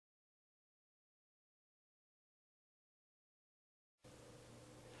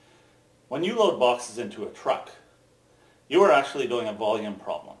When you load boxes into a truck, you are actually doing a volume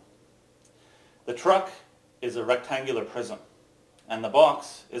problem. The truck is a rectangular prism, and the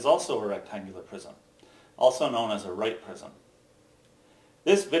box is also a rectangular prism, also known as a right prism.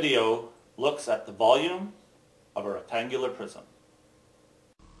 This video looks at the volume of a rectangular prism.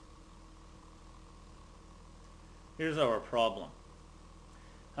 Here's our problem.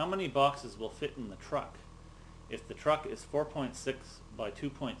 How many boxes will fit in the truck if the truck is 4.6 by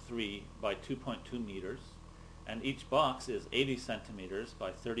 2.3 by 2.2 meters and each box is 80 centimeters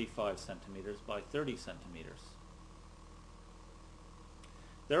by 35 centimeters by 30 centimeters?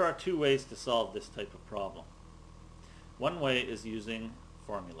 There are two ways to solve this type of problem. One way is using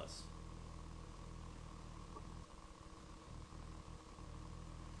formulas.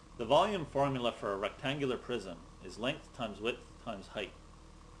 The volume formula for a rectangular prism is length times width times height.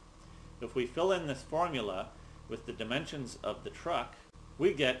 If we fill in this formula with the dimensions of the truck,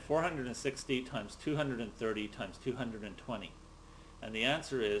 we get 460 times 230 times 220. And the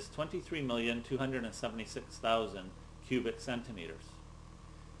answer is 23,276,000 cubic centimeters.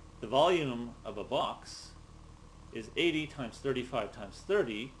 The volume of a box is 80 times 35 times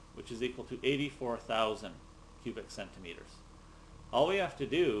 30, which is equal to 84,000 cubic centimeters. All we have to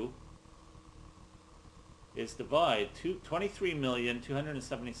do is divide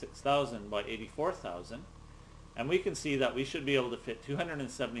 23,276,000 by 84,000, and we can see that we should be able to fit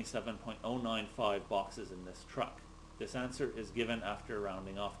 277.095 boxes in this truck. This answer is given after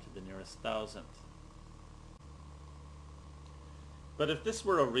rounding off to the nearest thousandth. But if this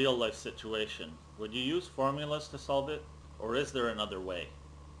were a real-life situation, would you use formulas to solve it, or is there another way?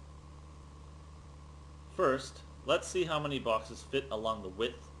 First, let's see how many boxes fit along the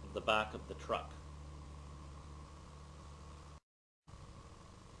width of the back of the truck.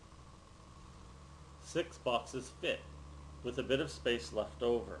 Six boxes fit, with a bit of space left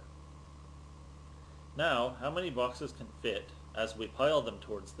over. Now, how many boxes can fit as we pile them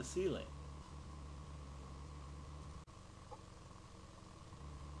towards the ceiling?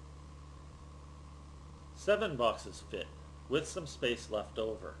 7 boxes fit, with some space left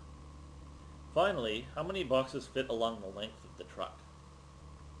over. Finally, how many boxes fit along the length of the truck?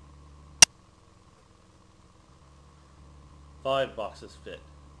 5 boxes fit,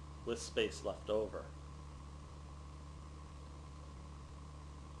 with space left over.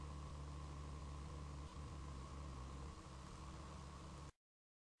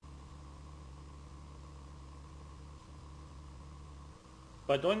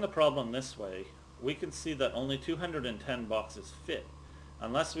 By doing the problem this way, we can see that only 210 boxes fit,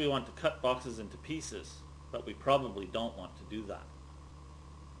 unless we want to cut boxes into pieces, but we probably don't want to do that.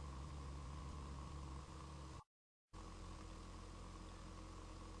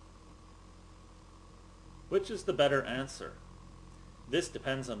 Which is the better answer? This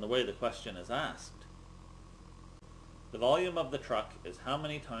depends on the way the question is asked. The volume of the truck is how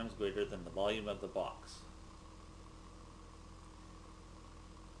many times greater than the volume of the box?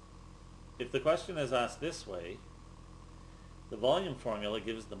 If the question is asked this way, the volume formula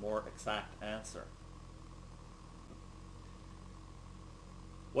gives the more exact answer.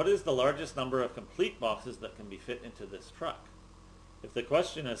 What is the largest number of complete boxes that can be fit into this truck? If the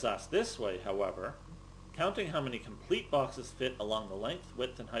question is asked this way, however, counting how many complete boxes fit along the length,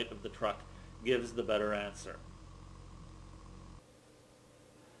 width, and height of the truck gives the better answer.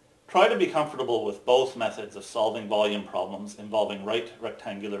 Try to be comfortable with both methods of solving volume problems involving right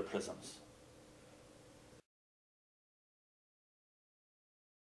rectangular prisms.